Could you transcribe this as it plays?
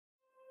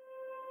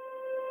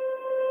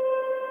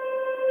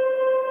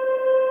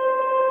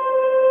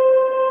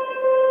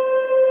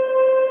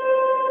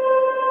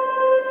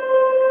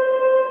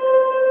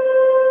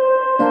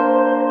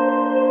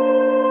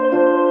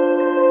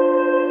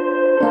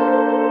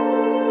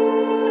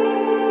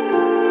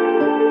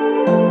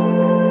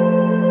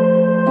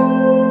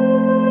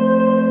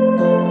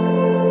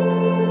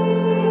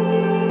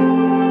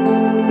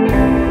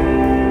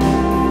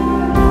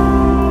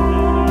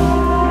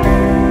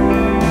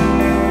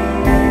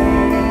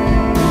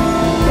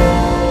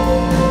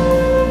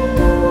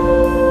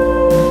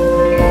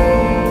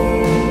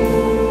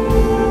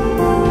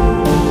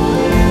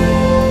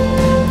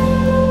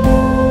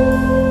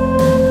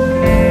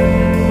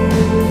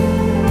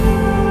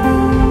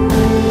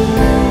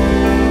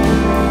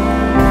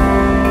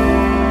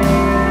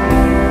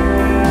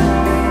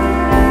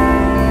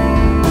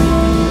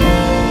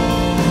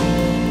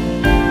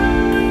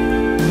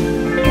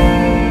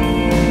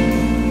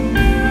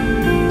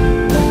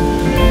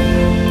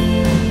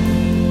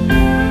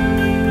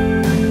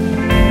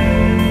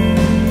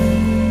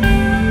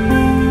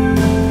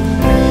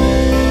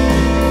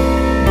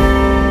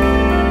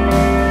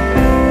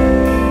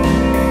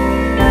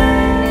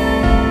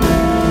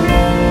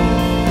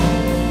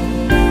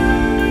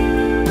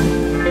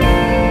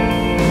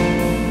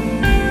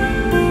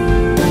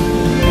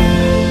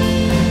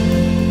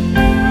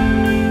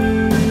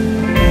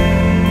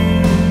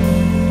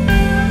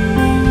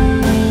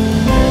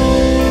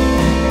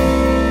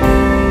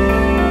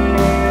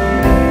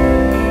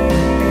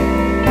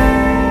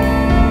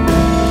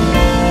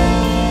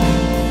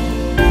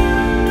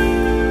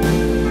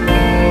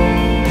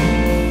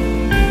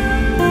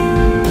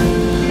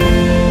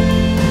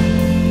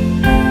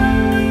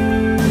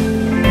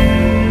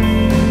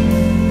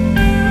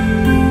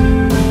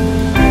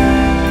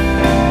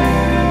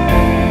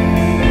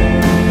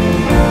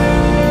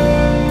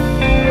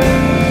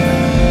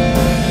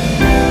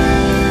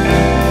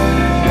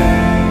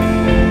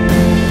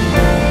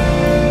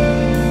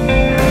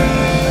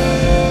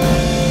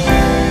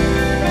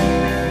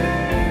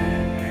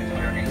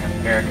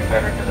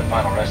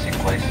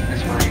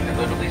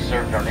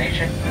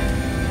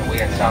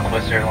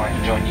Southwest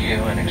Airlines join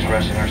you in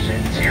expressing our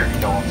sincere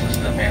condolences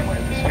to the family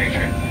of this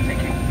patriot.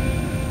 Thank you.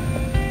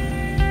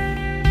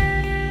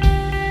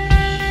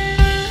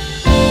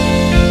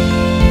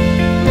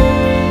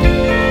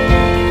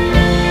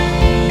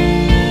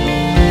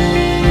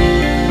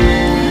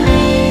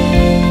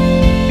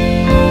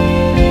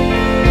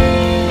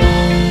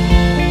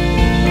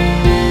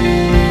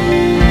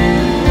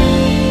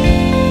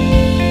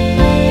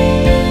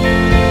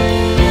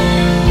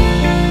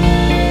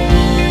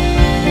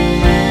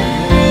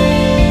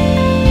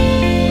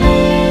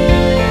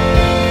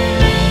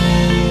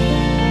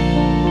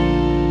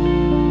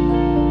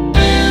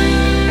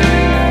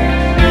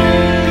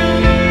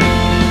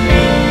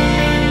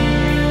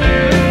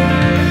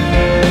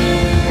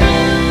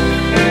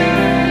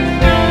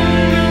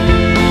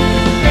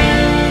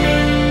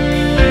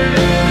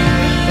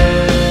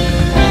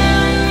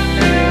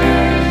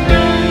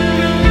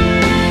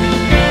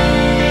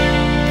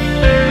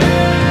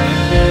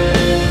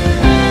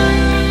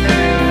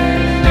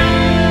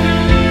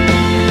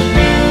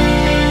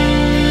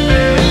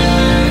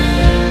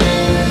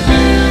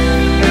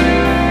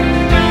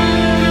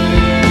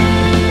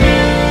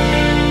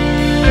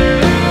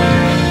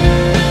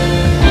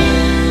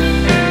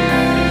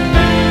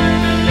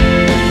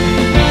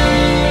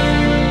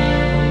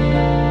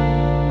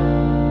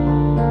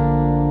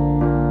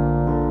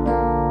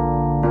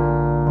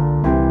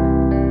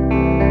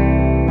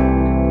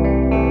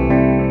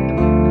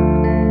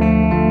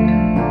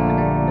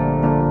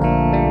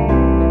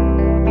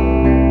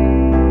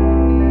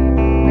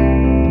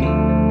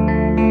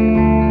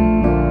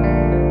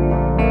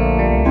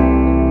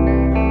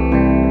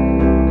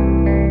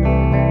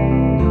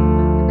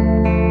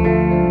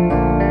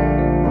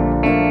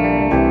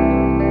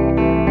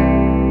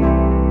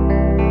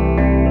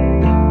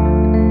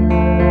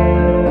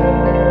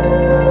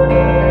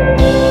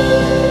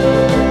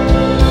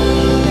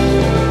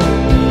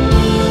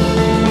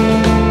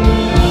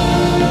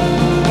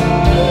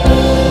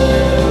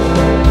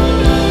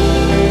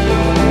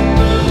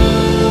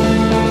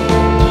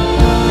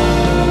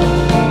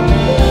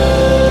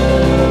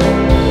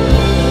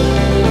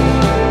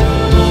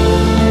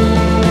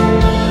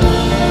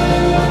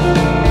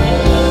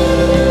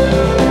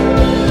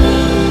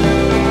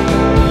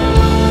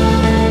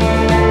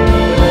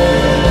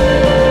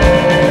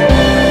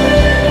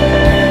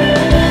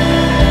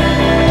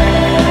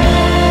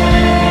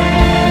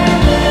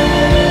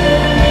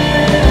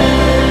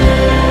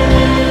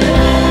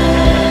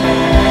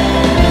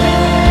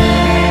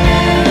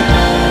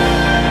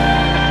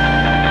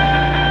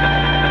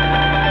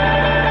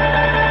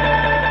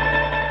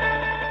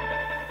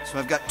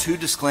 Two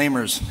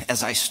disclaimers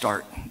as I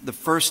start. The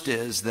first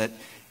is that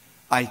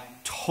I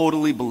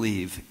totally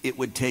believe it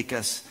would take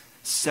us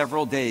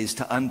several days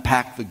to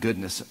unpack the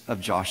goodness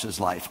of Josh's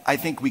life. I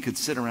think we could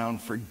sit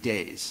around for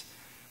days.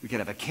 We could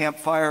have a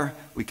campfire,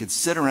 we could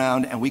sit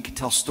around, and we could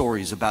tell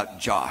stories about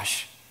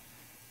Josh.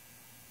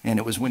 And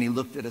it was when he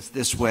looked at us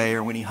this way,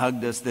 or when he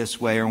hugged us this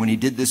way, or when he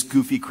did this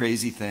goofy,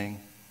 crazy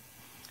thing.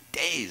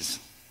 Days.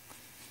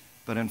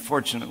 But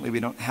unfortunately, we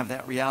don't have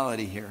that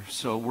reality here.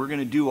 So we're going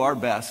to do our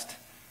best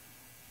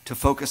to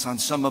focus on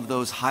some of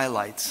those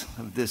highlights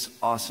of this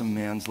awesome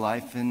man's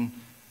life in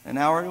an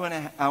hour to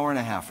an hour and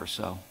a half or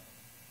so.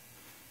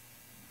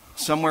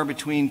 Somewhere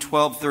between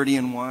 12:30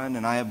 and 1,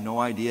 and I have no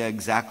idea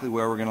exactly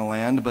where we're going to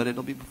land, but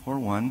it'll be before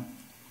 1.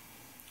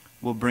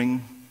 We'll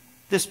bring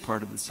this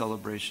part of the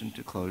celebration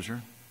to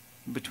closure.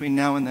 Between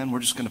now and then, we're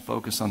just going to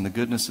focus on the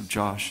goodness of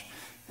Josh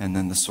and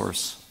then the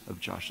source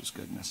of Josh's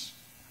goodness.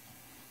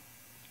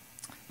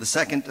 The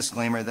second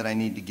disclaimer that I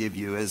need to give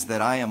you is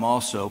that I am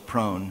also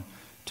prone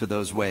to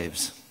those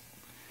waves.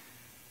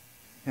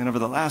 And over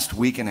the last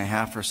week and a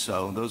half or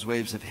so, those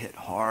waves have hit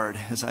hard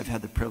as I've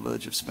had the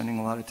privilege of spending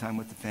a lot of time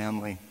with the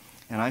family.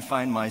 And I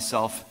find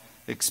myself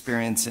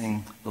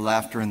experiencing the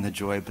laughter and the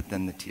joy, but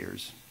then the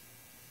tears.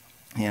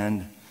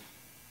 And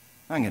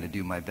I'm going to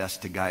do my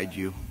best to guide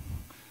you,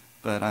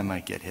 but I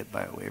might get hit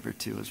by a wave or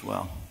two as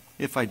well.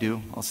 If I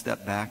do, I'll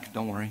step back.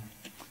 Don't worry.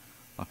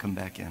 I'll come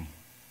back in.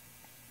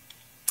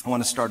 I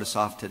want to start us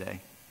off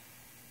today.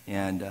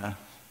 And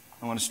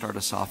I want to start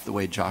us off the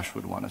way Josh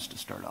would want us to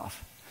start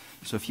off.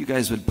 So if you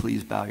guys would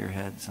please bow your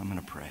heads, I'm going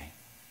to pray.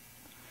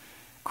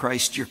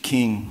 Christ, you're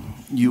King.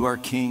 You are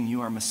King.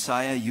 You are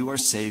Messiah. You are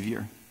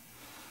Savior.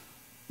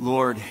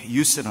 Lord,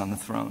 you sit on the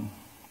throne.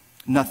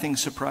 Nothing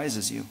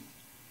surprises you.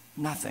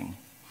 Nothing.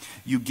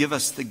 You give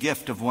us the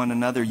gift of one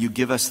another. You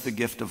give us the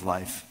gift of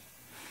life.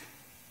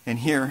 And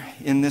here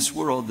in this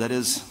world that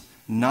is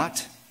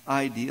not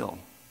ideal,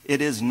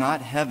 it is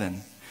not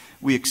heaven,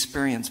 we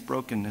experience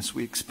brokenness.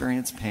 We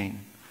experience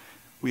pain.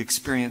 We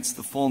experience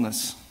the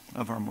fullness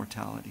of our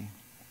mortality.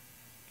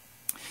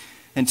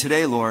 And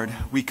today, Lord,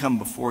 we come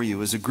before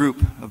you as a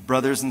group of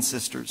brothers and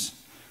sisters,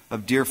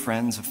 of dear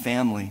friends, of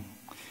family,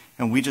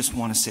 and we just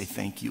want to say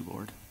thank you,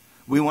 Lord.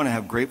 We want to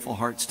have grateful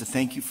hearts to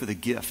thank you for the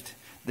gift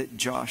that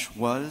Josh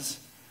was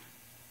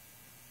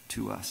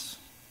to us.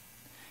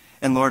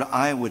 And Lord,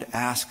 I would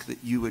ask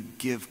that you would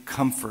give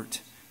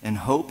comfort and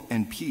hope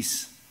and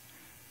peace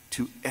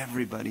to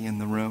everybody in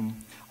the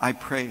room. I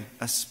pray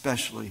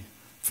especially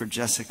for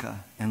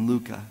Jessica and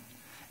Luca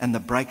and the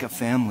Braica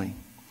family.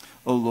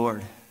 Oh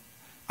Lord,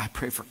 I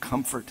pray for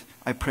comfort.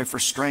 I pray for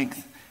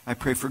strength. I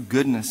pray for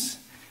goodness.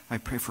 I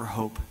pray for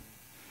hope.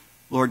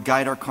 Lord,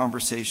 guide our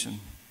conversation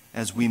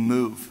as we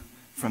move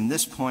from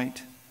this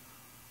point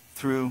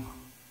through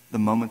the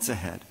moments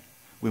ahead.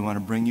 We want to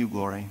bring you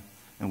glory,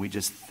 and we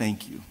just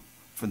thank you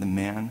for the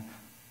man,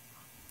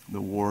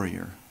 the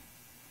warrior,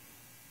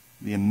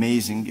 the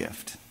amazing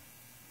gift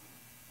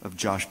of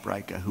Josh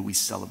Braica, who we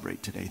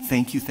celebrate today.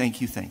 Thank you,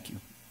 thank you, thank you.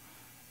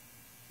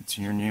 It's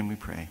in your name we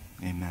pray.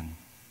 Amen.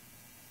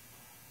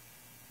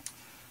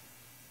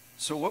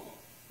 So what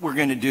we're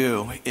going to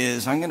do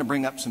is I'm going to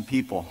bring up some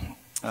people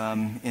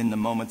in the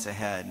moments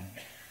ahead.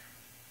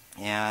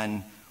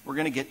 And we're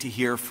going to get to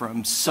hear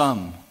from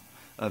some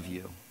of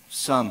you,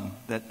 some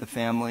that the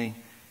family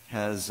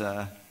has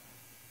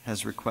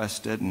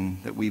requested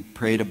and that we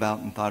prayed about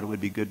and thought it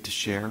would be good to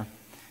share.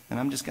 And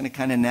I'm just going to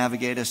kind of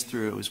navigate us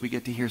through as we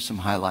get to hear some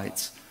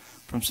highlights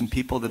from some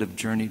people that have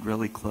journeyed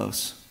really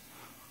close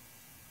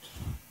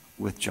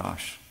with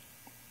Josh.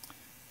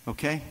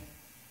 Okay?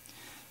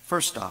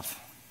 First off,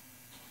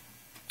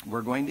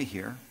 we're going to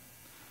hear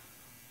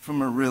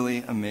from a really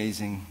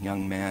amazing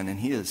young man,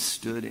 and he has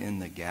stood in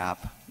the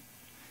gap.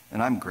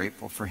 And I'm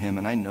grateful for him,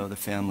 and I know the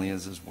family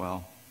is as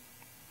well.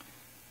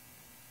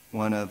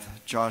 One of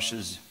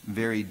Josh's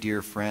very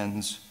dear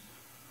friends,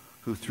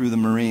 who through the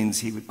Marines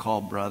he would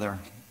call brother,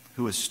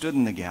 who has stood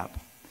in the gap,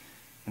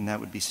 and that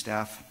would be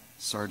Staff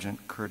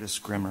Sergeant Curtis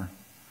Grimmer.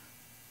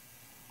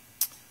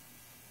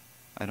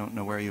 I don't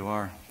know where you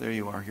are. There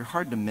you are. You're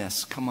hard to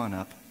miss. Come on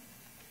up.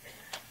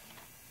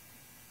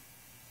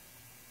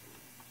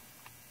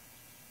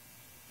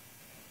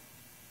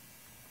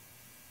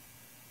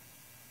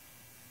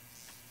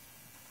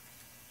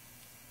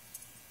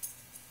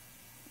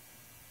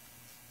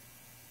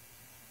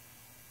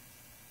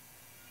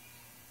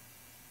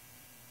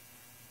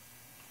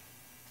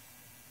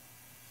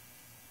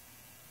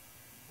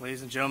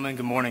 Ladies and gentlemen,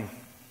 good morning.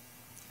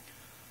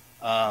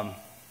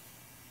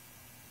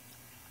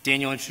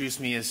 Daniel introduced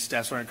me as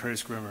Staff Sergeant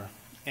Curtis Grimmer,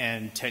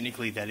 and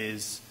technically that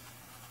is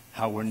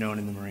how we're known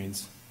in the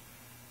Marines.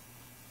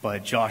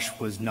 But Josh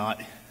was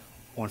not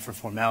one for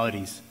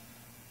formalities,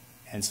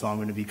 and so I'm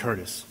going to be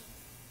Curtis.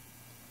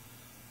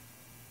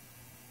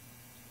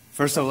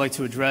 First, I would like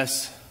to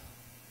address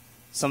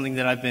something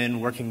that I've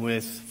been working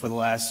with for the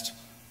last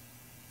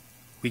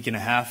week and a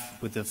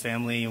half with the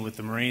family and with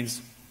the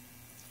Marines.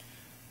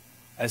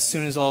 As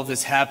soon as all of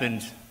this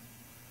happened,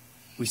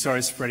 we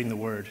started spreading the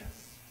word.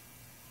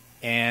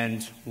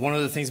 And one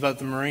of the things about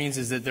the Marines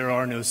is that there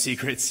are no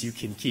secrets you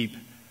can keep.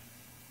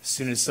 As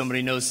soon as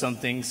somebody knows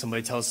something,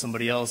 somebody tells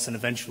somebody else, and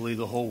eventually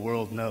the whole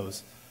world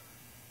knows.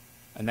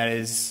 And that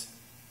is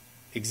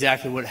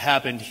exactly what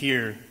happened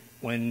here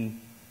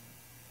when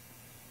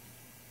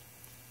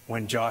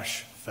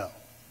Josh fell.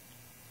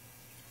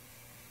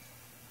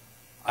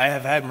 I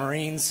have had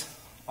Marines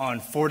on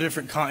 4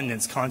 different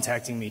continents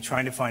contacting me,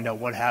 trying to find out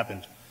what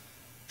happened,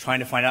 trying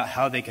to find out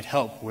how they could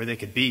help, where they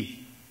could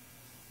be,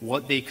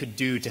 what they could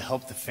do to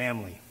help the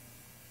family,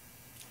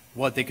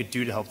 what they could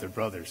do to help their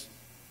brothers.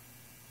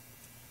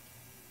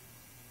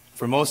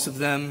 For most of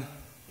them,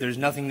 there's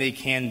nothing they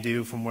can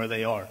do from where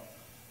they are.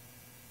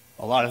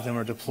 A lot of them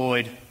are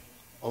deployed,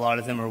 a lot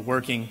of them are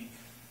working,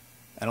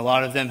 and a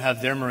lot of them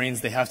have their Marines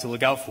they have to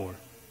look out for.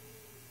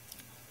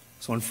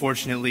 So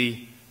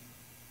unfortunately,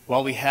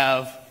 while we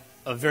have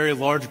a very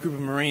large group of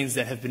Marines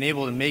that have been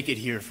able to make it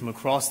here from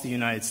across the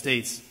United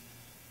States,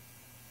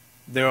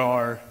 there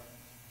are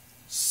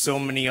so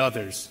many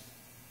others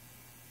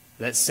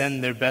that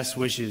send their best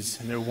wishes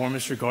and their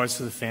warmest regards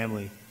to the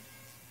family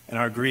and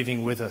are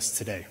grieving with us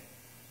today.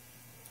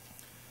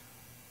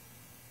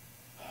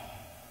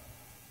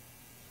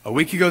 A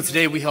week ago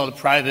today, we held a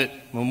private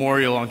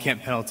memorial on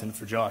Camp Pendleton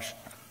for Josh.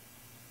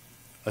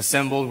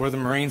 Assembled were the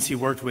Marines he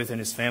worked with and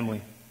his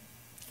family.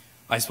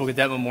 I spoke at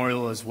that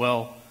memorial as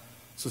well,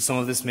 so some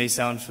of this may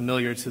sound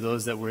familiar to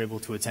those that were able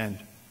to attend.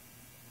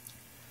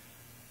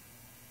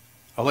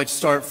 I'd like to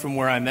start from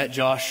where I met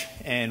Josh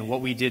and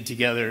what we did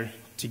together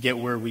to get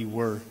where we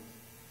were.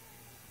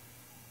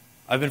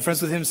 I've been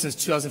friends with him since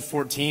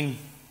 2014.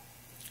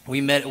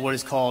 We met at what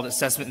is called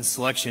Assessment and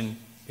Selection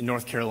in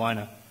North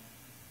Carolina.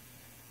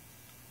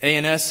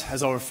 ANS,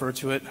 as I'll refer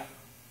to it,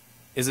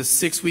 is a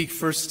 6-week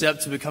first step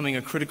to becoming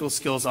a critical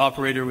skills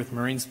operator with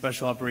Marine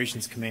Special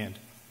Operations Command.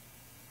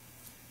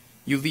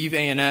 You leave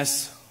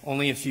ANS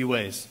only a few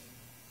ways.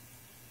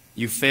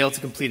 You fail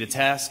to complete a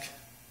task,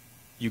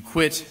 you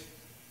quit,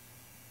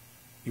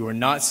 you are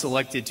not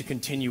selected to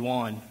continue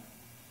on,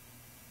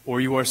 or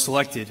you are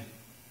selected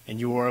and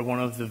you are one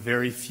of the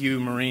very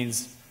few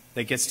Marines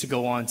that gets to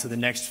go on to the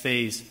next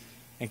phase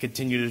and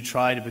continue to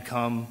try to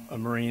become a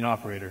Marine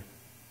operator.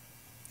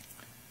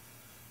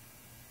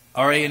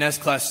 Our ANS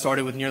class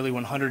started with nearly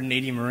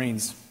 180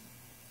 Marines.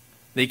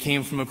 They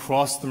came from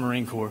across the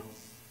Marine Corps.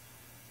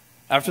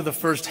 After the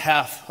first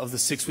half of the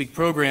 6-week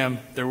program,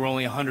 there were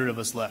only 100 of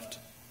us left.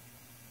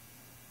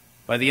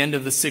 By the end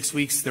of the 6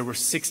 weeks, there were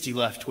 60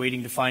 left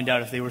waiting to find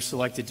out if they were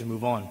selected to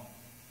move on.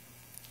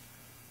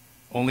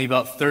 Only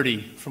about 30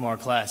 from our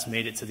class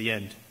made it to the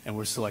end and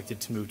were selected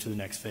to move to the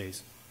next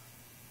phase.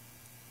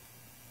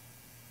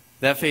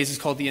 That phase is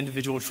called the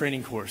Individual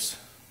Training Course,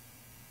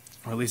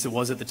 or at least it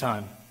was at the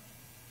time.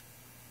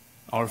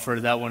 I'll refer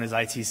to that one as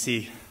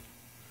ITC.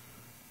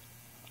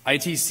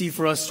 ITC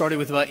for us started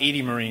with about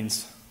 80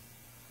 Marines.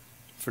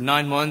 For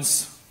 9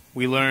 months,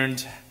 we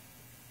learned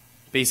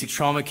basic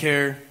trauma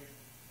care.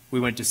 We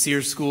went to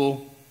SEER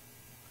school.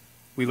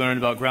 We learned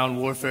about ground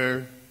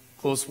warfare,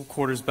 close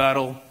quarters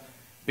battle,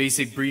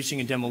 basic breaching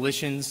and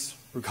demolitions,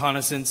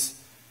 reconnaissance,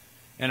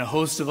 and a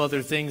host of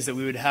other things that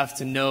we would have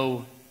to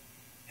know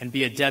and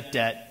be adept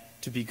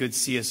at to be good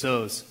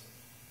CSOs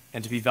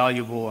and to be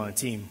valuable on a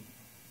team.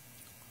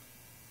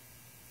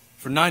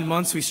 For 9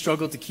 months, we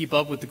struggled to keep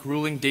up with the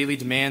grueling daily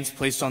demands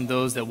placed on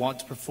those that want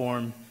to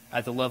perform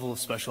at the level of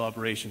special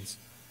operations.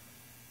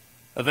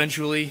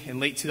 Eventually, in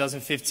late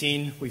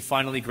 2015, we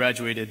finally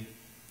graduated,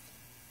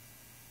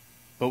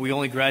 but we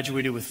only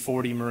graduated with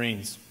 40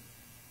 Marines.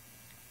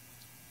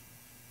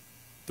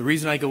 The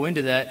reason I go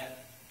into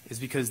that is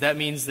because that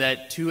means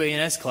that 2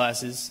 A&S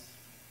classes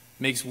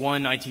makes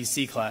 1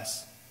 ITC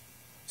class.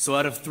 So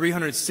out of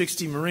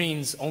 360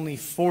 Marines, only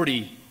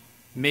 40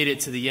 made it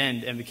to the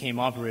end and became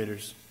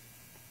operators.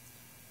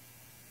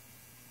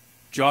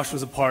 Josh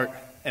was a part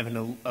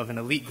of an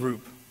elite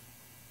group.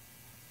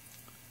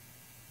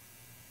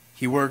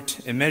 He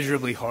worked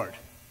immeasurably hard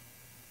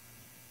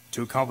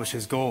to accomplish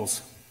his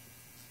goals,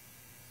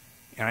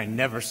 and I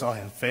never saw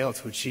him fail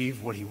to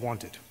achieve what he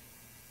wanted.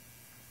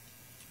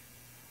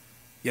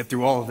 Yet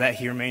through all of that,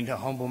 he remained a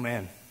humble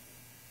man.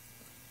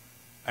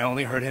 I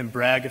only heard him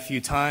brag a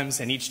few times,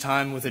 and each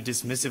time with a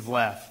dismissive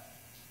laugh.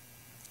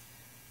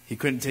 He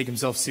couldn't take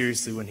himself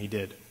seriously when he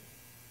did.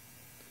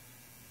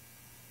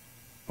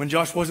 When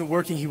Josh wasn't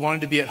working, he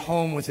wanted to be at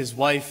home with his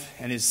wife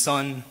and his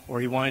son,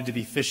 or he wanted to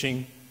be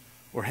fishing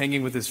or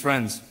hanging with his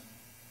friends.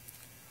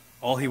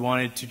 All he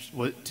wanted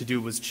to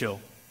do was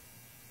chill.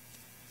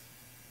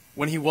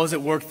 When he was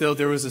at work, though,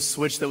 there was a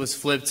switch that was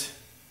flipped,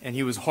 and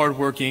he was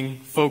hardworking,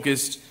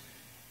 focused,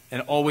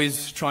 and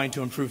always trying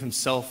to improve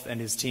himself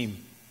and his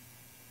team.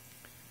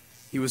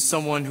 He was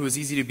someone who was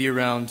easy to be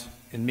around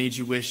and made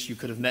you wish you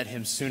could have met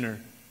him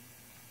sooner.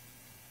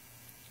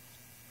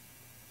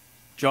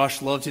 Josh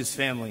loved his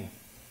family.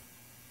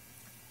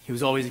 He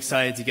was always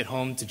excited to get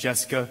home to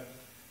Jessica,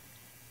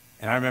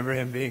 and I remember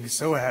him being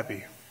so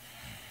happy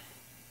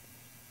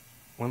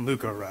when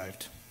Luca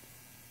arrived.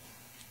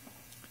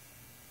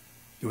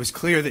 It was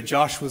clear that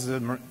Josh was a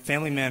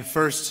family man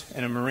first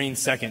and a Marine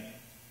second.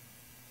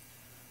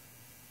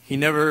 He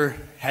never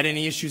had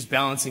any issues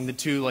balancing the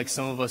two like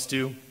some of us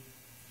do.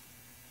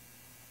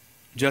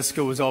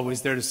 Jessica was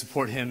always there to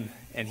support him,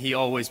 and he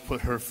always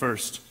put her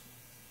first.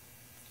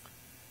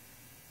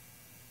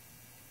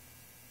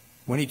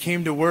 When he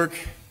came to work,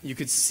 you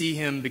could see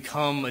him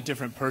become a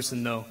different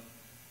person, though.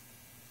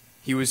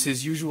 He was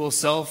his usual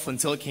self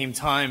until it came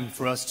time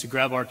for us to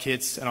grab our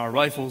kits and our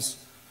rifles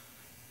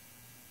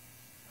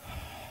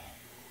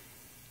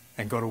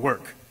and go to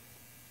work.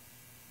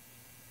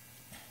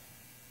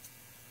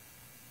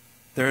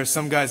 There are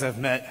some guys I've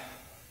met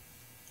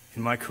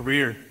in my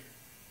career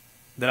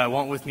that I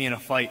want with me in a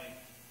fight,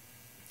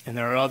 and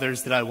there are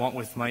others that I want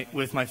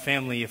with my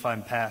family if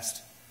I'm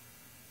passed.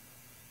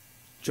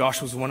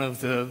 Josh was one of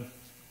the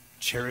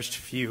cherished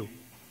few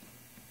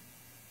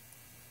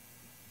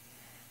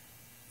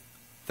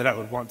that I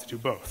would want to do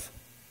both.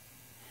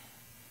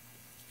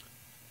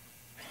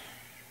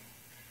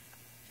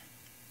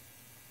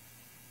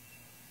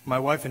 My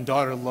wife and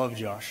daughter love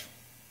Josh.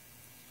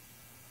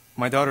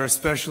 My daughter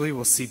especially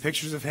will see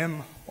pictures of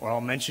him, or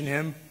I'll mention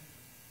him,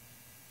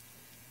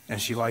 and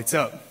she lights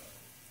up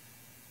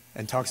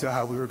and talks about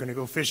how we were going to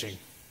go fishing.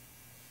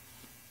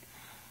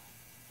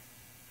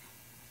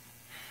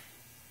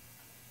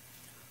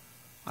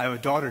 I have a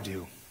daughter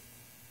due,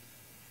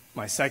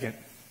 my second,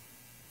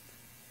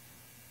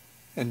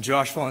 and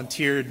Josh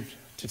volunteered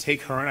to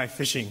take her and I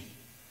fishing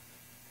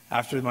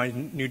after my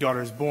new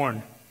daughter is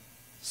born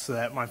so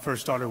that my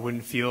first daughter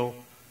wouldn't feel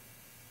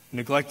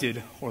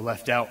neglected or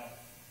left out.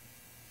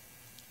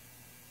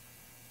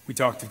 We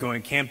talked of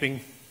going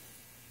camping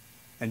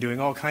and doing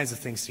all kinds of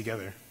things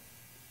together.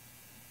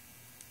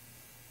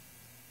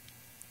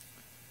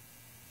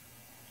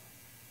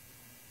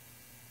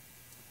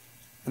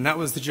 And that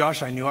was the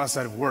Josh I knew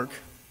outside of work.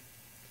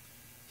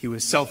 He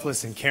was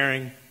selfless and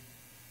caring,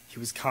 he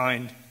was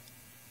kind,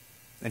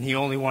 and he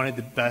only wanted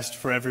the best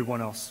for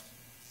everyone else.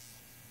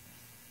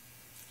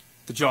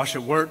 The Josh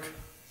at work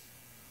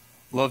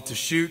loved to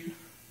shoot,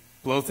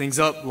 blow things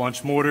up,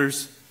 launch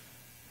mortars,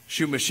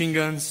 shoot machine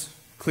guns,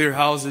 clear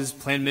houses,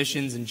 plan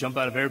missions, and jump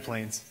out of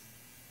airplanes.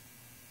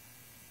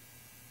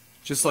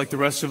 Just like the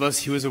rest of us,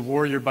 he was a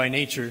warrior by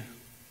nature,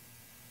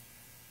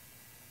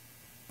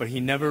 but he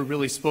never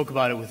really spoke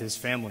about it with his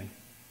family.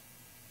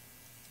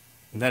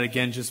 And that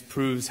again just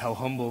proves how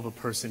humble of a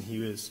person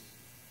he is.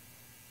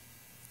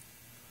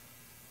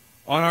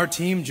 On our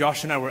team,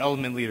 Josh and I were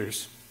element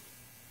leaders.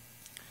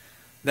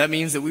 That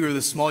means that we were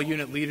the small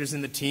unit leaders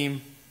in the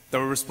team that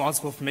were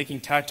responsible for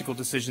making tactical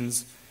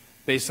decisions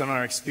based on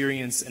our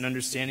experience and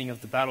understanding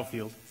of the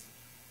battlefield.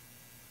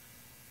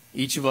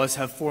 Each of us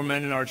have 4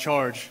 men in our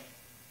charge,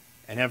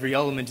 and every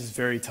element is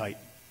very tight,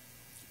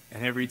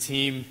 and every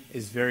team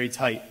is very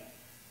tight.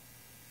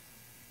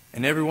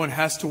 And everyone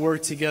has to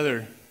work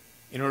together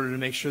in order to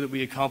make sure that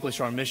we accomplish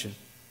our mission.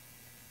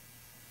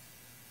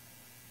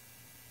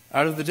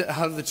 Out of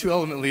the 2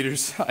 element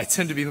leaders, I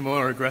tend to be the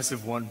more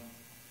aggressive one.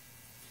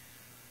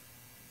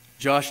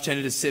 Josh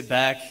tended to sit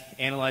back,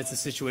 analyze the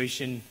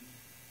situation,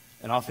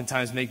 and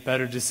oftentimes make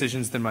better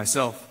decisions than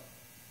myself.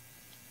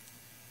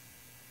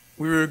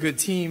 We were a good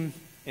team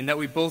in that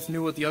we both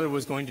knew what the other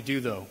was going to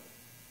do, though.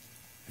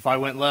 If I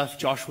went left,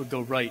 Josh would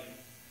go right,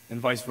 and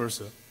vice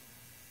versa.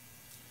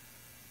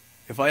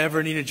 If I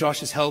ever needed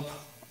Josh's help,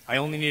 I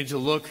only needed to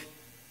look,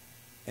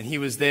 and he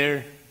was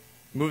there,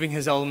 moving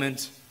his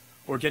element,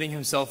 or getting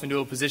himself into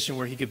a position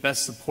where he could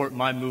best support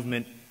my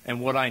movement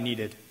and what I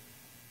needed.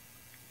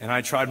 And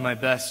I tried my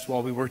best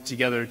while we worked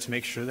together to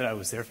make sure that I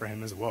was there for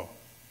him as well.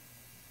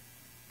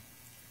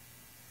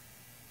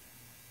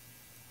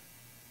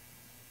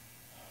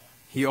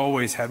 He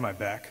always had my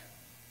back,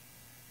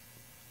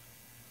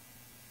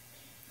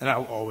 and I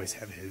will always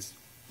have his.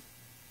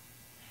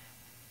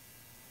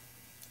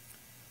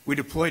 We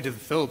deployed to the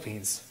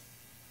Philippines.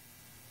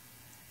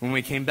 When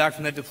we came back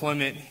from that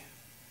deployment,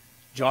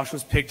 Josh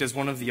was picked as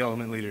one of the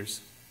element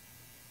leaders.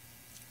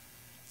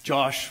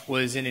 Josh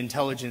was in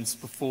intelligence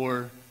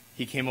before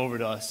he came over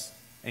to us,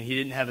 and he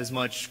didn't have as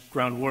much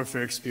ground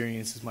warfare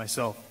experience as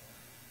myself.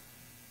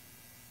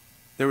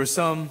 There were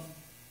some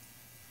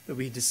that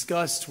we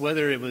discussed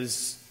whether it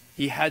was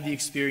he had the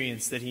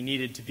experience that he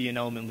needed to be an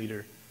element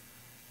leader.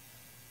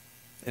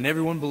 And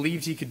everyone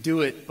believed he could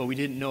do it, but we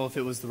didn't know if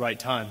it was the right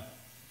time.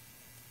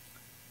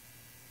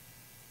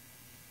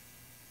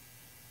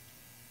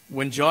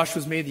 When Josh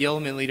was made the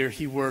element leader,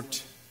 he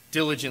worked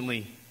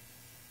diligently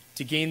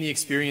to gain the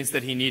experience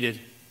that he needed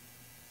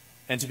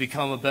and to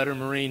become a better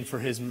Marine for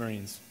his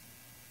Marines.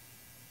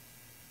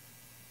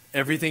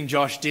 Everything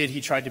Josh did, he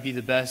tried to be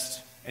the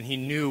best, and he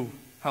knew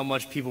how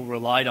much people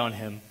relied on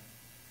him,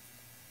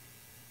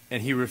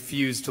 and he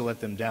refused to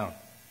let them down.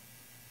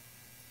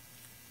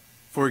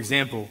 For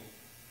example,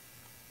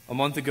 a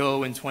month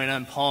ago in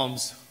 29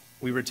 Palms,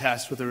 we were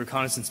tasked with a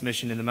reconnaissance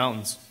mission in the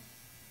mountains.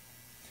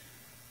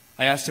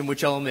 I asked him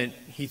which element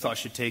he thought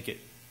should take it.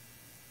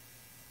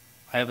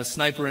 I have a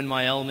sniper in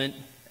my element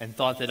and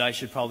thought that I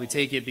should probably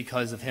take it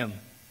because of him.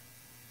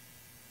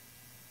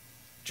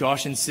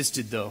 Josh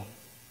insisted, though.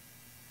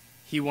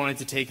 He wanted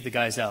to take the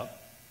guys out.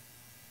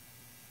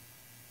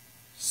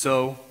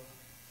 So,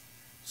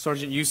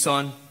 Sergeant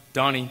Yuson,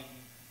 Donnie,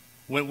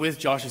 went with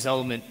Josh's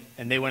element,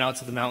 and they went out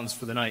to the mountains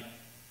for the night.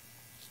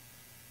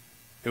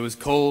 It was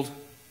cold, and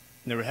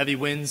there were heavy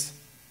winds,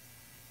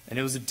 and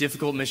it was a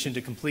difficult mission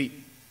to complete.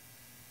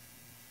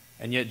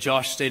 And yet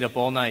Josh stayed up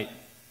all night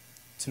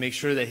to make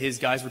sure that his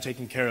guys were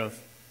taken care of,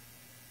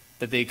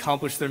 that they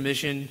accomplished their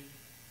mission,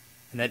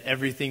 and that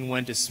everything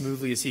went as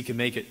smoothly as he could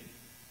make it.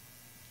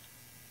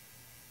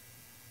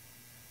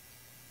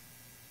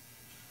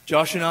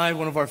 Josh and I,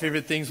 one of our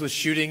favorite things was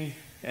shooting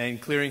and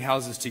clearing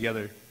houses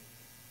together.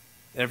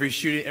 Every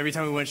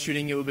time we went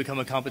shooting, it would become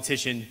a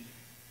competition,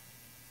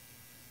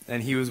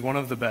 and he was one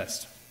of the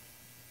best.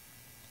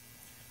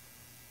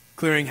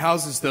 Clearing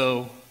houses,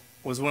 though,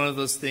 was one of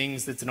those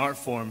things that's an art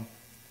form,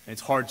 and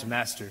it's hard to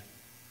master.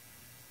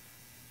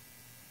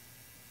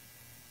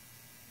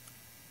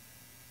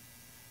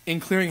 In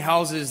clearing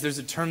houses, there's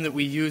a term that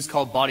we use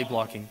called body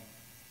blocking.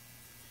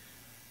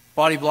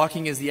 Body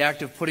blocking is the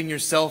act of putting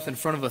yourself in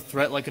front of a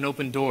threat like an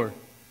open door.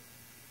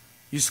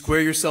 You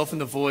square yourself in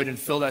the void and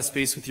fill that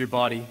space with your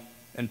body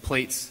and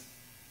plates,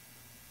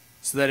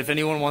 so that if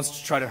anyone wants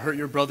to try to hurt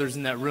your brothers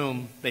in that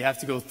room, they have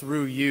to go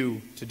through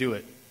you to do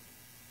it.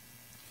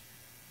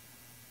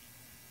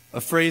 A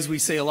phrase we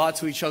say a lot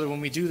to each other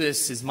when we do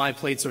this is, "My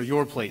plates are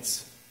your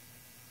plates."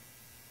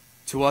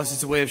 To us,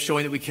 it's a way of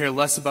showing that we care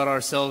less about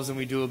ourselves than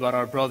we do about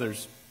our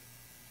brothers.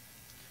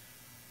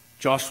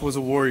 Josh was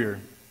a warrior.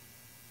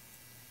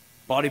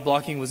 Body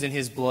blocking was in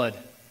his blood.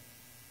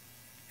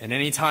 And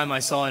any time I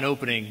saw an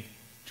opening,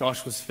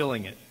 Josh was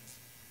filling it.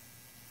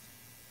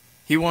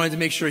 He wanted to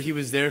make sure he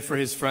was there for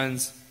his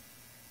friends,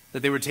 that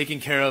they were taken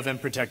care of and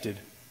protected.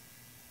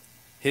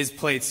 His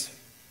plates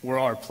were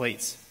our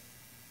plates.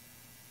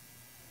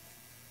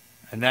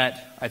 And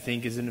that, I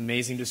think, is an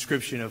amazing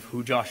description of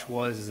who Josh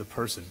was as a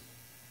person.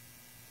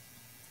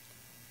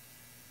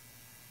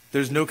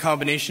 There's no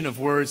combination of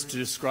words to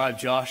describe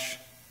Josh,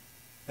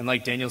 and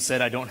like Daniel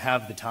said, I don't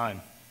have the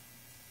time.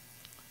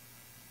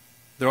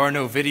 There are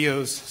no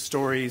videos,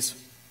 stories,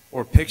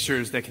 or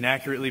pictures that can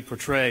accurately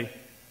portray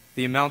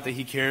the amount that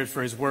he cared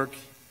for his work,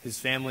 his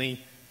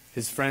family,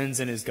 his friends,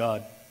 and his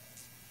God.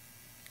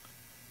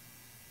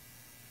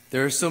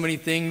 There are so many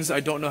things I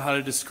don't know how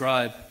to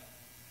describe.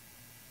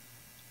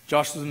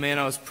 Josh was a man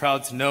I was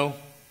proud to know,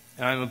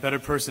 and I am a better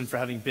person for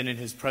having been in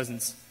his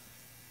presence.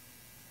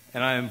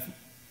 And I am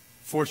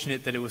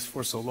fortunate that it was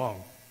for so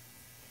long.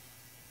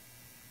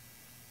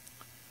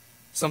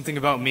 Something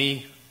about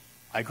me,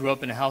 I grew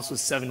up in a house with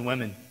 7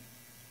 women.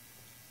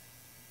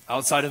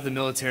 Outside of the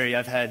military,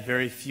 I've had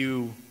very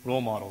few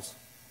role models,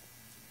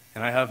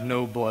 and I have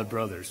no blood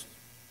brothers.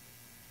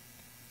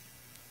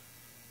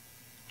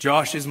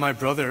 Josh is my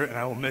brother, and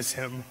I will miss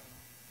him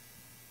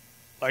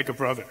like a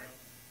brother.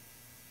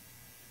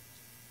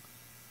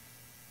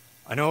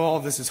 I know all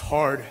this is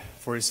hard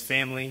for his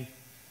family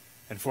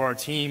and for our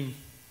team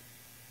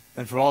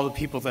and for all the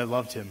people that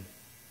loved him.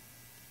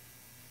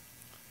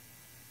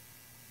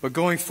 But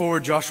going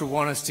forward, Josh will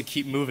want us to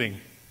keep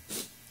moving,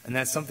 and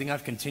that's something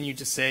I've continued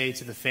to say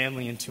to the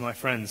family and to my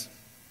friends.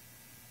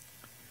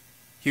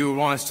 He would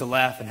want us to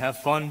laugh and have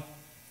fun,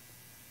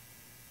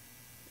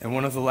 and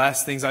one of the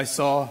last things I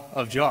saw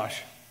of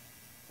Josh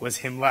was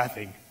him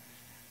laughing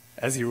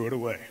as he rode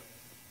away.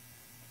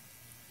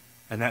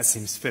 And that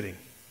seems fitting.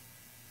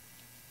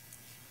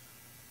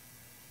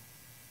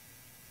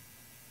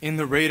 In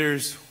the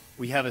Raiders,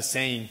 we have a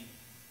saying,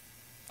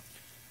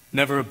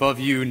 never above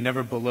you,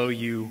 never below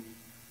you,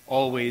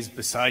 always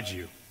beside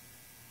you.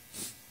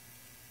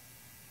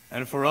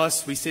 And for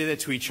us, we say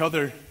that to each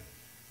other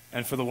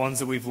and for the ones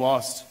that we've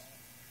lost,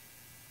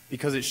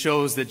 because it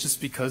shows that just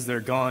because they're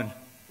gone,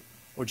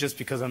 or just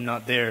because I'm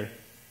not there,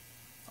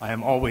 I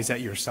am always at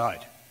your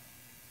side.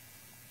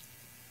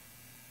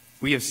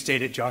 We have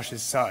stayed at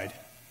Josh's side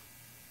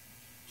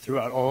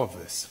throughout all of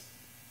this.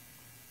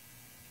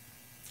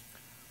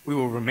 We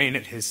will remain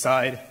at his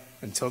side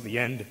until the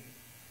end.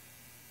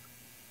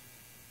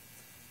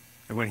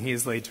 And when he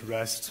is laid to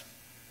rest,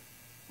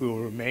 we will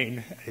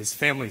remain at his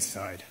family's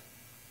side,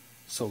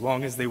 so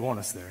long as they want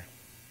us there.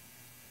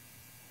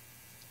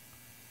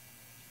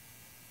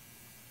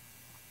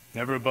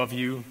 Never above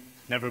you,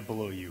 never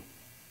below you,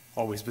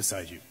 always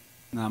beside you.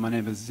 My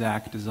name is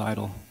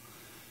SSgt.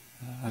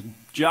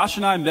 Josh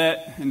and I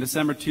met in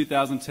December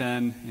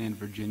 2010 in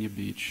Virginia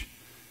Beach.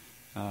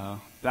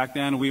 Back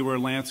then, we were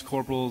Lance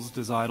Corporals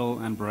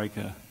SSgt and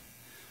Braica.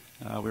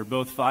 We were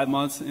both 5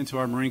 months into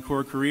our Marine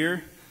Corps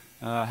career,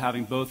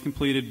 having both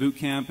completed boot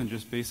camp and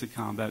just basic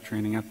combat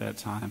training at that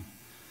time.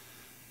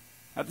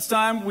 At this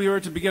time, we were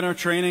to begin our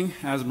training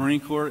as Marine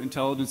Corps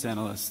intelligence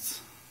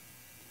analysts.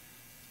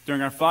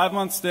 During our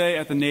 5-month stay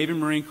at the Navy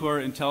Marine Corps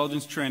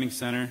Intelligence Training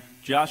Center,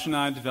 Josh and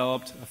I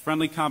developed a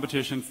friendly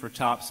competition for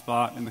top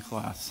spot in the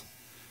class.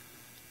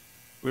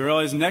 We were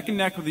always neck and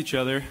neck with each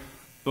other,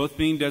 both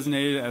being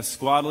designated as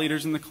squad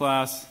leaders in the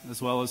class,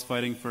 as well as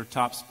fighting for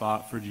top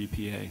spot for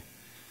GPA.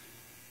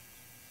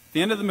 At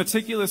the end of the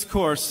meticulous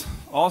course,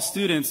 all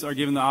students are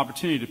given the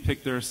opportunity to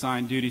pick their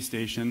assigned duty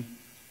station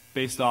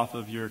based off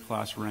of your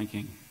class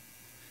ranking.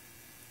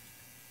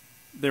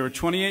 There were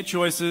 28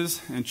 choices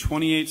and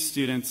 28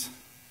 students.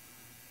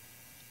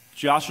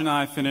 Josh and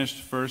I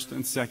finished first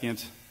and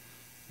second.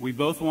 We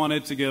both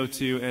wanted to go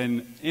to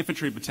an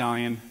infantry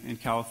battalion in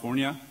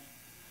California.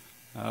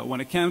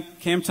 When it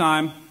came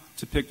time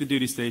to pick the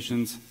duty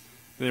stations,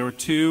 there were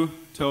 2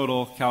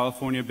 total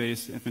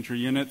California-based infantry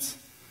units.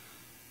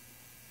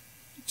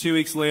 2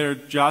 weeks later,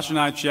 Josh and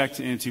I checked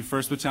into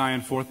 1st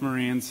Battalion, 4th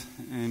Marines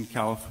in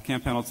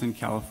Camp Pendleton,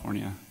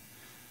 California.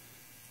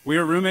 We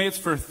were roommates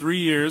for 3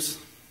 years.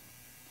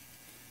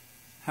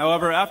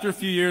 However, after a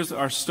few years,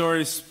 our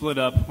stories split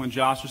up when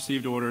Josh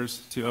received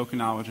orders to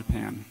Okinawa,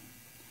 Japan.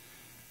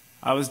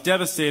 I was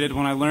devastated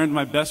when I learned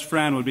my best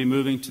friend would be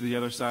moving to the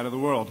other side of the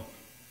world.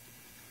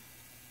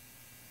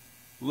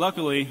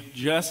 Luckily,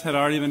 Jess had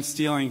already been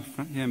stealing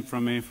him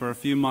from me for a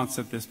few months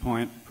at this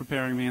point,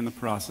 preparing me in the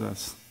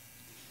process.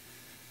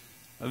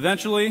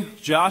 Eventually,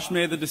 Josh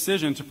made the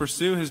decision to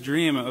pursue his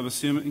dream of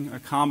assuming a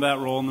combat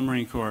role in the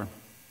Marine Corps.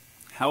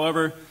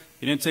 However,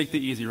 he didn't take the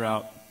easy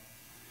route.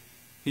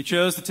 He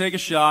chose to take a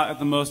shot at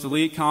the most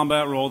elite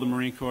combat role the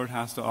Marine Corps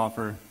has to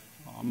offer,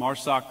 a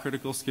MARSOC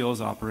critical skills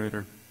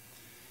operator.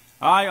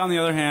 I, on the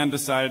other hand,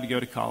 decided to go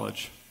to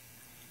college.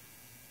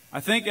 I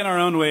think in our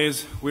own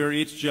ways, we were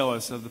each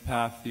jealous of the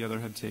path the other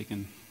had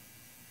taken.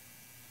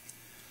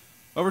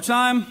 Over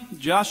time,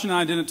 Josh and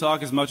I didn't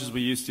talk as much as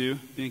we used to,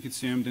 being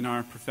consumed in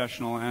our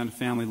professional and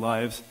family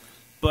lives,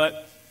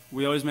 but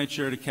we always made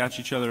sure to catch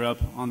each other up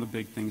on the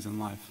big things in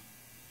life.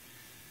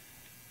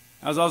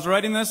 As I was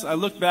writing this, I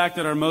looked back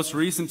at our most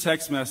recent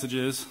text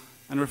messages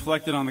and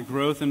reflected on the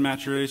growth and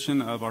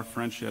maturation of our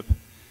friendship.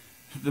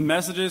 The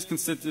messages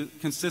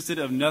consisted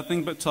of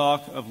nothing but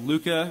talk of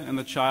Luca and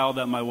the child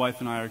that my wife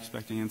and I are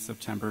expecting in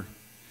September.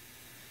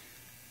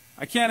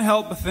 I can't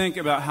help but think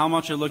about how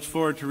much I looked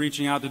forward to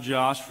reaching out to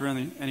Josh for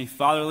any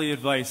fatherly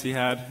advice he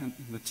had in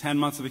the 10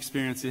 months of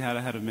experience he had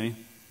ahead of me.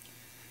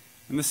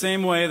 In the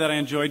same way that I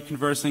enjoyed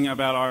conversing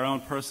about our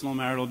own personal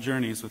marital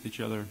journeys with each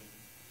other.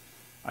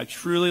 I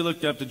truly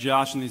looked up to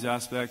Josh in these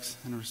aspects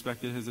and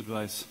respected his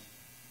advice.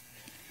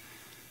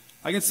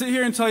 I can sit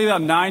here and tell you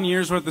about 9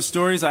 years worth of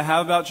stories I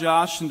have about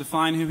Josh and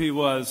define who he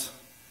was.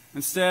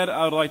 Instead,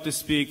 I would like to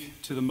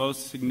speak to the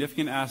most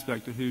significant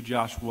aspect of who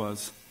Josh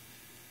was.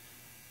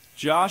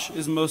 Josh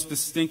is most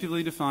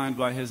distinctively defined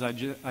by his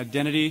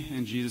identity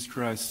in Jesus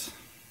Christ.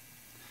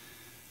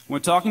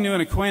 When talking to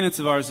an acquaintance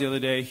of ours the other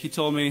day, he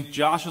told me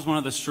Josh was one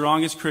of the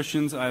strongest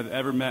Christians I have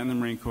ever met in the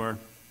Marine Corps.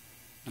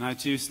 and I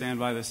too stand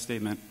by this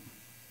statement.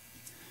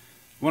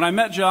 When I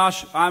met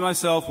Josh, I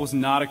myself was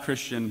not a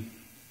Christian,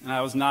 and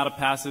I was not a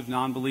passive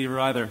non-believer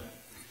either.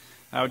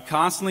 I would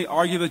constantly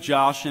argue with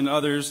Josh and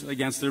others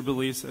against their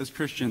beliefs as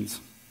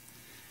Christians.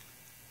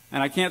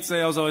 And I can't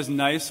say I was always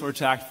nice or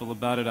tactful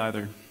about it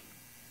either.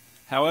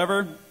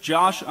 However,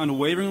 Josh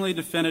unwaveringly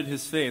defended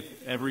his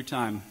faith every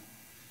time.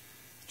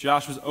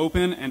 Josh was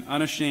open and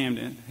unashamed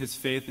in his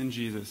faith in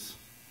Jesus.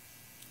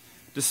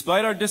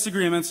 Despite our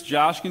disagreements,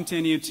 Josh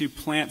continued to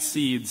plant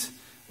seeds,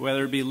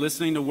 whether it be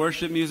listening to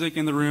worship music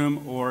in the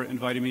room or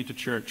inviting me to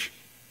church.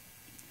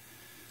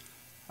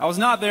 I was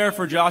not there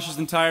for Josh's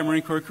entire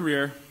Marine Corps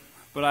career,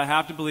 but I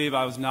have to believe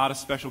I was not a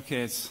special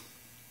case.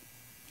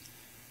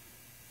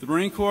 The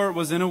Marine Corps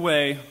was, in a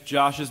way,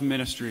 Josh's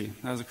ministry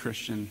as a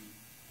Christian.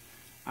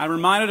 I'm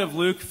reminded of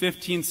Luke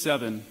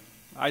 15:7.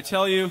 I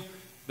tell you,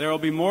 there will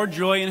be more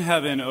joy in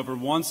heaven over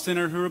one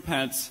sinner who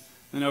repents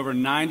than over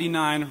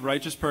 99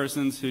 righteous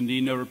persons who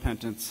need no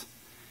repentance.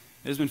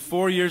 It has been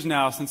 4 years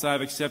now since I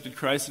have accepted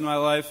Christ in my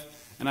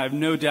life, and I have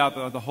no doubt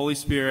that the Holy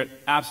Spirit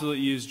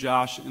absolutely used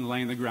Josh in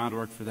laying the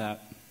groundwork for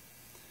that.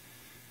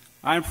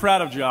 I am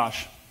proud of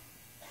Josh.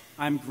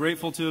 I am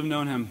grateful to have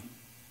known him.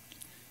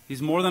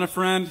 He's more than a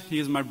friend, he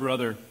is my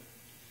brother.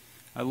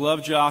 I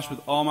love Josh with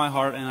all my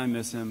heart, and I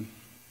miss him.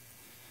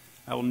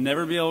 I will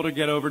never be able to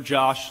get over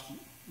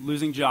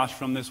losing Josh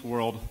from this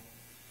world,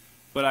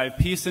 but I have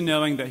peace in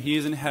knowing that he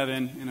is in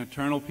heaven in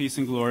eternal peace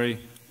and glory,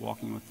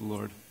 walking with the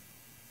Lord.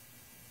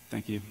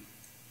 Thank you.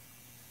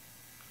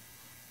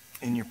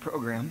 In your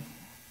program,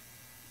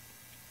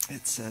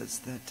 it says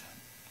that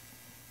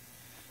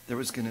there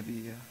was going to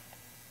be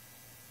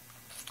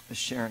a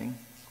sharing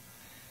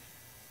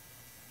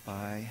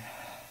by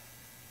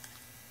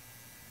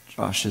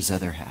Josh's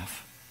other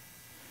half,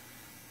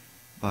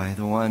 by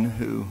the one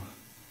who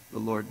the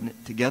Lord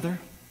knit together,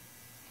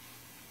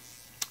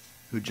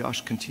 who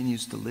Josh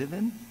continues to live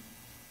in,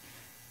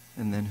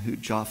 and then who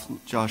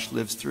Josh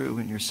lives through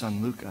in your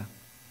son Luca.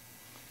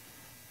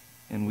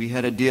 And we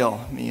had a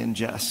deal, me and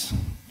Jess.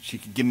 She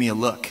could give me a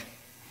look,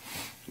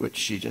 which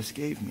she just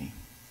gave me.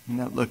 And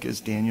that look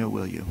is, Daniel,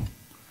 will you?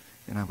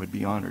 And I would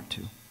be honored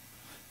to.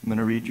 I'm going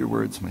to read your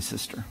words, my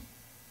sister.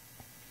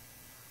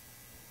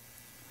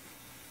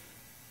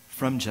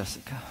 From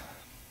Jessica.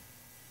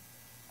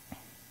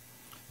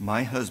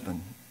 My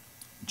husband,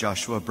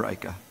 Joshua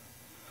Braica,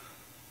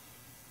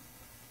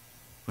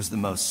 was the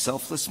most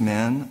selfless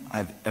man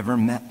I've ever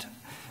met.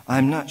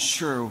 I'm not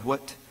sure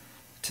what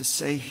to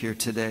say here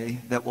today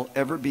that will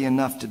ever be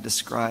enough to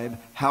describe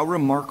how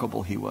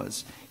remarkable he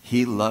was.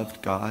 He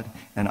loved God,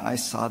 and I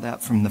saw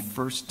that from the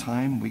first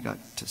time we got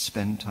to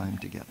spend time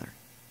together.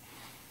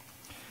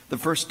 The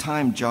first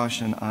time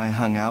Josh and I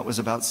hung out was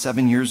about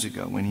 7 years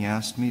ago when he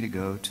asked me to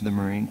go to the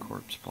Marine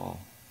Corps Ball.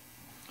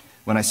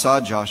 When I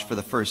saw Josh for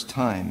the first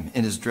time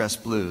in his dress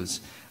blues,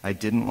 I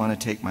didn't want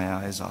to take my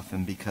eyes off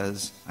him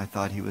because I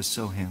thought he was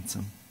so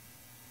handsome.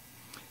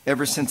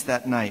 Ever since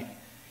that night,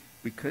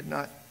 we could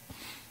not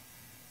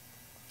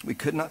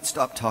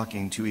stop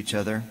talking to each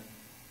other.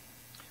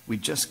 We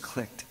just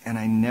clicked, and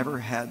I never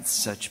had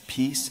such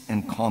peace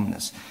and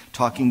calmness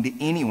talking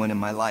to anyone in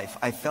my life.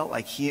 I felt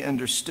like he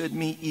understood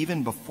me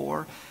even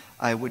before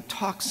I would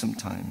talk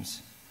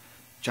sometimes.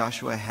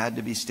 Joshua had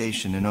to be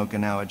stationed in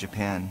Okinawa,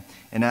 Japan,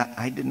 and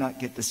I did not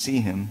get to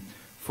see him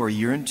for 1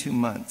 year and 2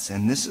 months,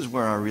 and this is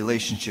where our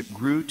relationship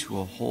grew to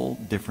a whole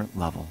different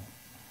level.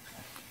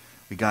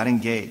 We got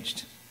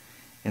engaged,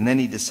 and then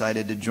he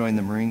decided to join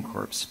the Marine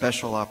Corps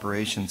Special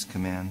Operations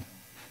Command.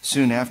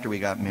 Soon after we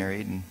got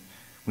married, and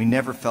we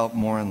never felt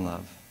more in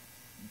love.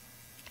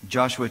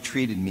 Joshua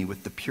treated me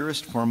with the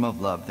purest form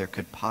of love there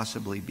could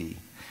possibly be.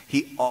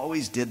 He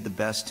always did the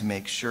best to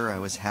make sure I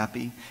was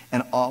happy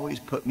and always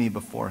put me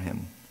before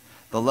him.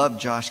 The love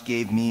Josh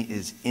gave me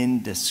is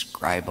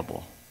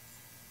indescribable.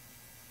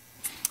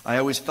 I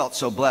always felt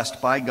so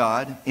blessed by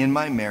God in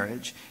my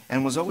marriage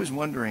and was always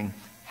wondering,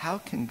 how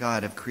can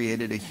God have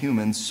created a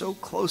human so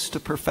close to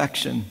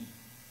perfection?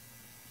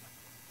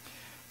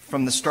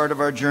 From the start of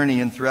our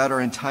journey and throughout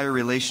our entire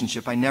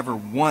relationship, I never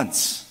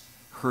once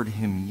heard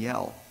him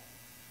yell.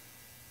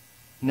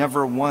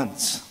 Never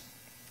once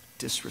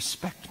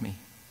disrespect me.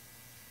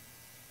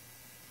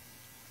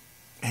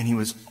 And he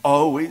was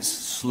always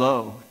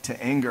slow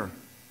to anger.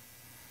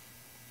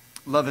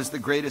 Love is the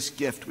greatest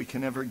gift we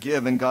can ever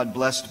give, and God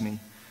blessed me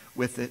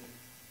with it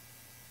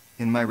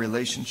in my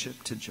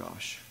relationship to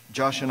Josh.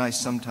 Josh and I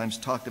sometimes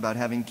talked about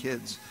having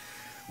kids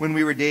when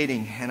we were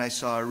dating, and I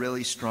saw a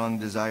really strong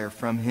desire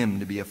from him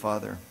to be a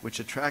father,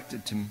 which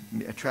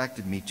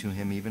attracted me to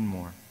him even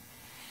more.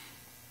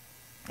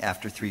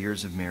 After 3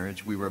 years of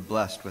marriage, we were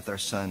blessed with our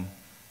son,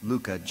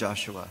 Luca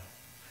Joshua.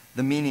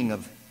 The meaning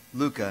of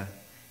Luca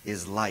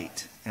is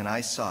light, and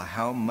I saw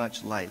how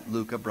much light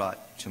Luca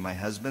brought to my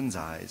husband's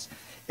eyes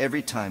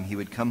every time he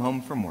would come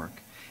home from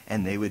work,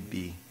 and they would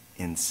be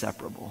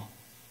inseparable.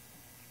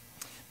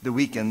 The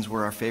weekends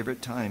were our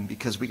favorite time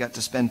because we got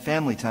to spend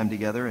family time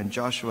together, and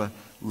Joshua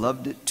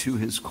loved it to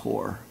his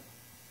core.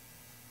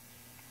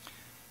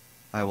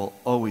 I will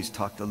always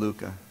talk to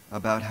Luca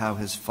about how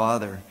his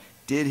father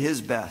did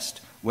his best,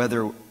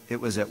 whether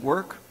it was at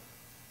work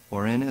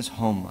or in his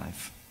home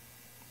life.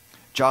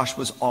 Josh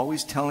was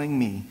always telling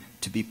me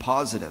to be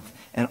positive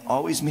and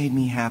always made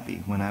me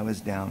happy when I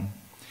was down.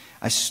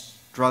 I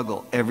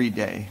struggle every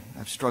day.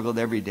 I've struggled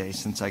every day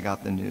since I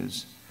got the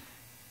news.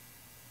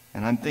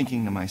 And I'm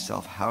thinking to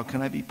myself, how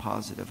can I be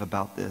positive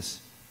about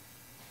this?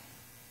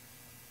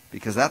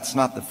 Because that's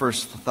not the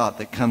first thought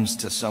that comes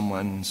to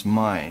someone's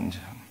mind.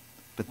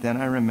 But then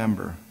I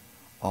remember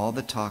all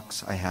the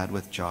talks I had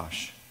with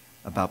Josh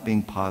about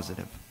being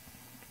positive.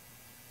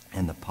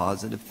 And the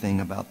positive thing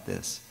about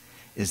this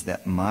is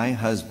that my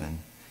husband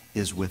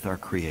is with our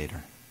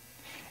Creator.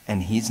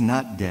 And he's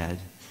not dead,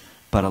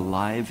 but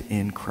alive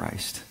in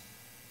Christ.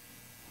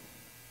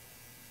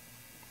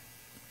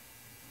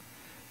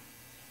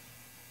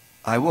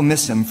 I will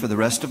miss him for the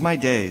rest of my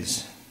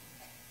days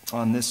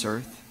on this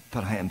earth,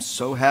 but I am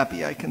so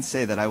happy I can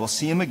say that I will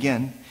see him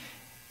again,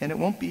 and it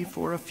won't be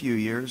for a few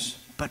years,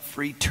 but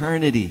for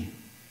eternity.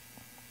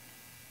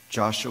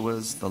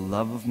 Joshua's the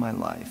love of my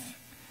life,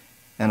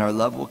 and our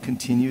love will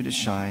continue to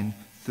shine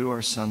through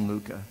our son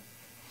Luca.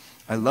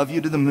 I love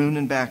you to the moon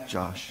and back,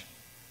 Josh,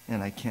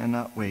 and I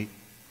cannot wait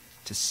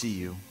to see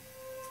you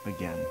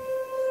again.